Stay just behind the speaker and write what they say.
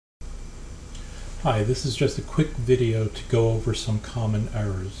Hi, this is just a quick video to go over some common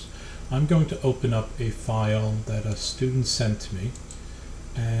errors. I'm going to open up a file that a student sent to me,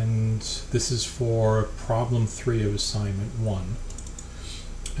 and this is for problem 3 of assignment 1.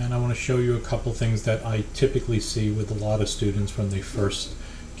 And I want to show you a couple things that I typically see with a lot of students when they first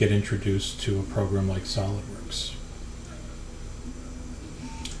get introduced to a program like SOLIDWORKS.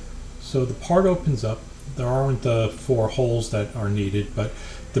 So the part opens up. There aren't the 4 holes that are needed, but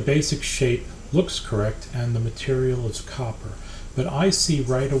the basic shape looks correct and the material is copper. But I see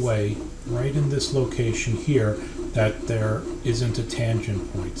right away, right in this location here, that there isn't a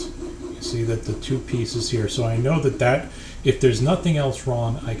tangent point. You see that the 2 pieces here, so I know that if there's nothing else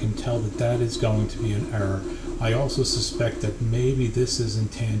wrong, I can tell that that is going to be an error. I also suspect that maybe this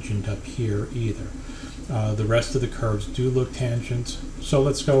isn't tangent up here either. The rest of the curves do look tangent, so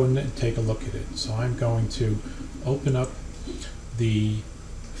let's go and take a look at it. So I'm going to open up the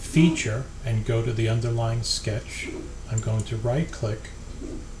feature and go to the underlying sketch. I'm going to right click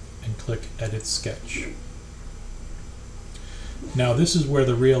and click Edit Sketch. Now this is where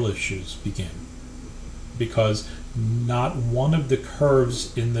the real issues begin, because not one of the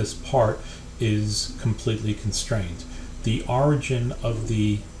curves in this part is completely constrained. The origin of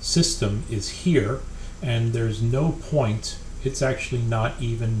the system is here, and there's no point. It's actually not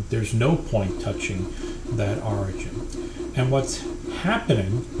even, there's no point touching that origin. And what's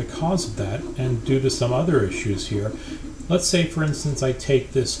happening because of that, and due to some other issues here, let's say for instance I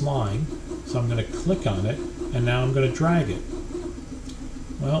take this line, so I'm going to click on it, and now I'm going to drag it.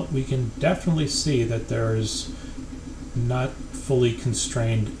 Well, we can definitely see that there's not fully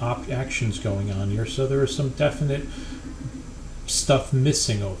constrained actions going on here, so there is some definite stuff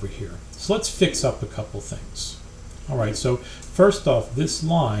missing over here. So let's fix up a couple things. Alright, so first off, this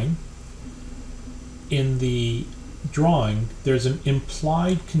line in the drawing, there's an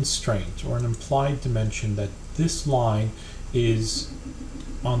implied constraint or an implied dimension that this line is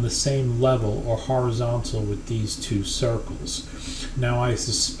on the same level or horizontal with these 2 circles. Now I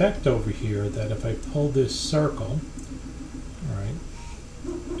suspect over here that if I pull this circle, alright,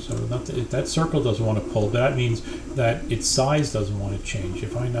 so that circle doesn't want to pull, but that means that its size doesn't want to change.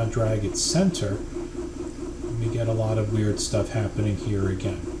 If I now drag its center, we get a lot of weird stuff happening here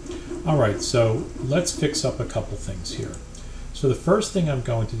again. Alright, so let's fix up a couple things here. So the first thing I'm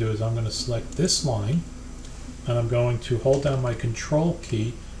going to do is I'm going to select this line, and I'm going to hold down my control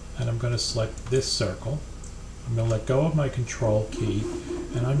key, and I'm going to select this circle. I'm going to let go of my control key,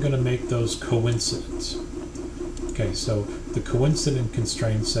 and I'm going to make those coincident. Okay, so the coincident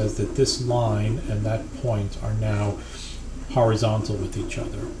constraint says that this line and that point are now horizontal with each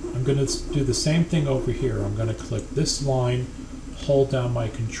other. I'm going to do the same thing over here. I'm going to click this line, hold down my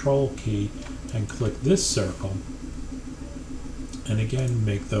control key, and click this circle, and again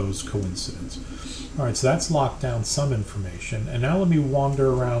make those coincident. Alright, so that's locked down some information, and now let me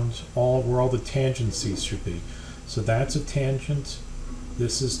wander around where all the tangencies should be. So that's a tangent,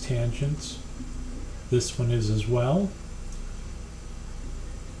 this is tangent, this one is as well,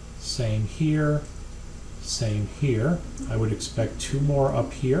 same here, same here. I would expect 2 more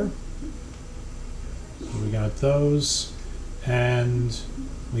up here. So we got those, and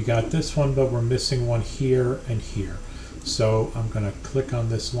we got this one, but we're missing one here and here. So I'm going to click on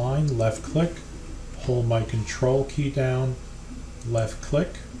this line, left click, hold my control key down, left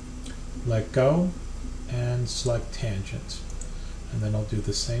click, let go, and select tangent. And then I'll do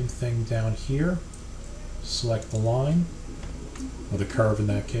the same thing down here, select the line, or the curve in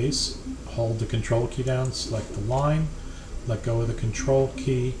that case, hold the control key down, select the line, let go of the control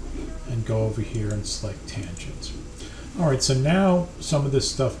key, and go over here and select tangent. Alright, so now some of this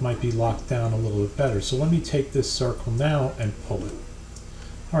stuff might be locked down a little bit better. So let me take this circle now and pull it.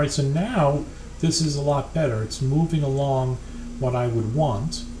 Alright, so now this is a lot better. It's moving along what I would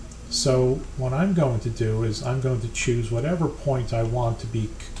want. So what I'm going to do is I'm going to choose whatever point I want to be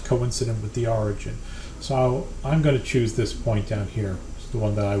coincident with the origin. So I'm going to choose this point down here. It's the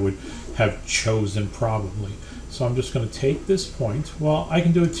one that I would have chosen probably. So I'm just going to take this point. Well, I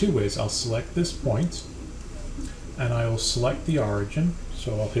can do it 2 ways. I'll select this point, and I will select the origin.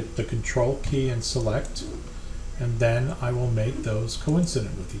 So I'll hit the control key and select, and then I will make those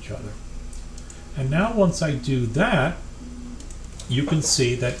coincident with each other. And now once I do that, you can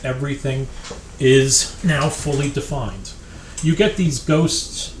see that everything is now fully defined. You get these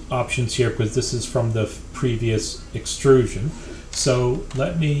ghost options here because this is from the previous extrusion. So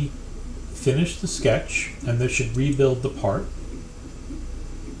let me finish the sketch, and this should rebuild the part.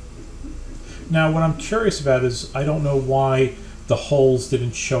 Now what I'm curious about is I don't know why the holes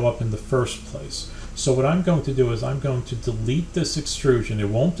didn't show up in the first place. So what I'm going to do is I'm going to delete this extrusion. It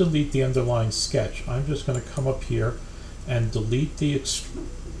won't delete the underlying sketch. I'm just going to come up here and delete the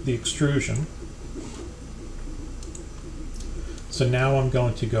extrusion. So now I'm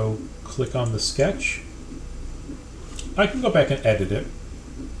going to go click on the sketch. I can go back and edit it.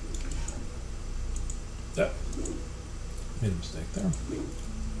 Made a mistake there.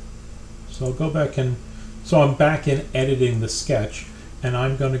 So I'll go back and, so I'm back in editing the sketch, and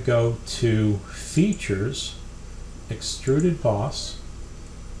I'm going to go to Features, Extruded Boss.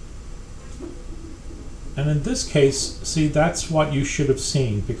 And in this case, see, that's what you should have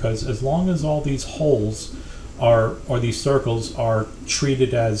seen, because as long as all these holes are, or these circles are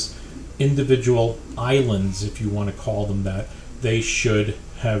treated as individual islands, if you want to call them that, they should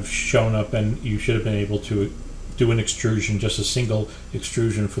have shown up and you should have been able to do an extrusion, just a single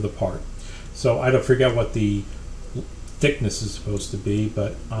extrusion for the part. So I don't forget what the thickness is supposed to be,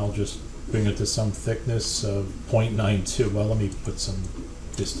 but I'll just bring it to some thickness of 0.92. Well, let me put some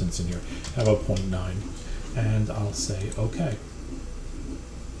distance in here. How about 0.9? And I'll say OK.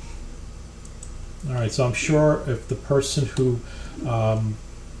 All right, so I'm sure if the person who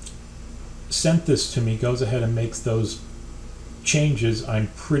sent this to me goes ahead and makes those changes, I'm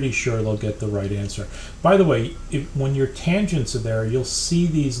pretty sure they'll get the right answer. By the way, when your tangents are there, you'll see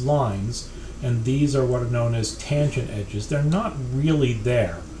these lines, and these are what are known as tangent edges. They're not really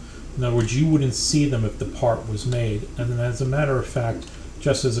there. In other words, you wouldn't see them if the part was made. And then, as a matter of fact,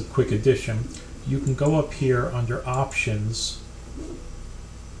 just as a quick addition, you can go up here under Options,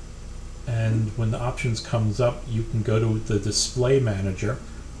 and when the Options comes up, you can go to the Display Manager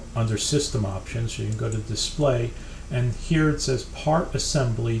under System Options. So you can go to Display, and here it says Part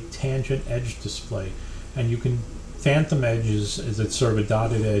Assembly Tangent Edge Display, and you can phantom edges is it's sort of a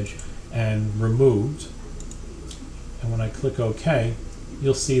dotted edge and removed. And when I click OK,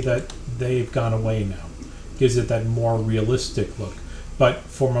 you'll see that they've gone away now. Gives it that more realistic look. But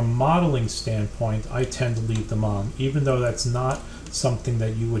from a modeling standpoint, I tend to leave them on, even though that's not something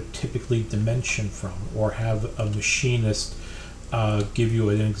that you would typically dimension from or have a machinist give you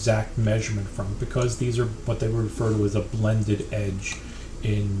an exact measurement from, because these are what they refer to as a blended edge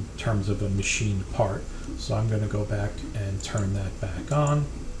in terms of a machined part. So I'm going to go back and turn that back on.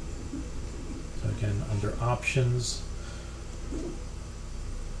 So again, under Options,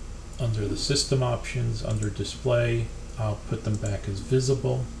 under the System Options, under Display, I'll put them back as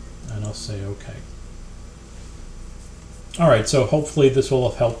visible, and I'll say OK. All right, so hopefully this will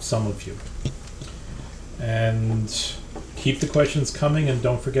have helped some of you. And keep the questions coming, and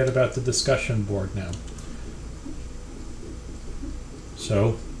don't forget about the discussion board now.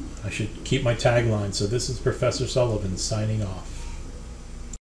 So I should keep my tagline. So this is Professor Sullivan signing off.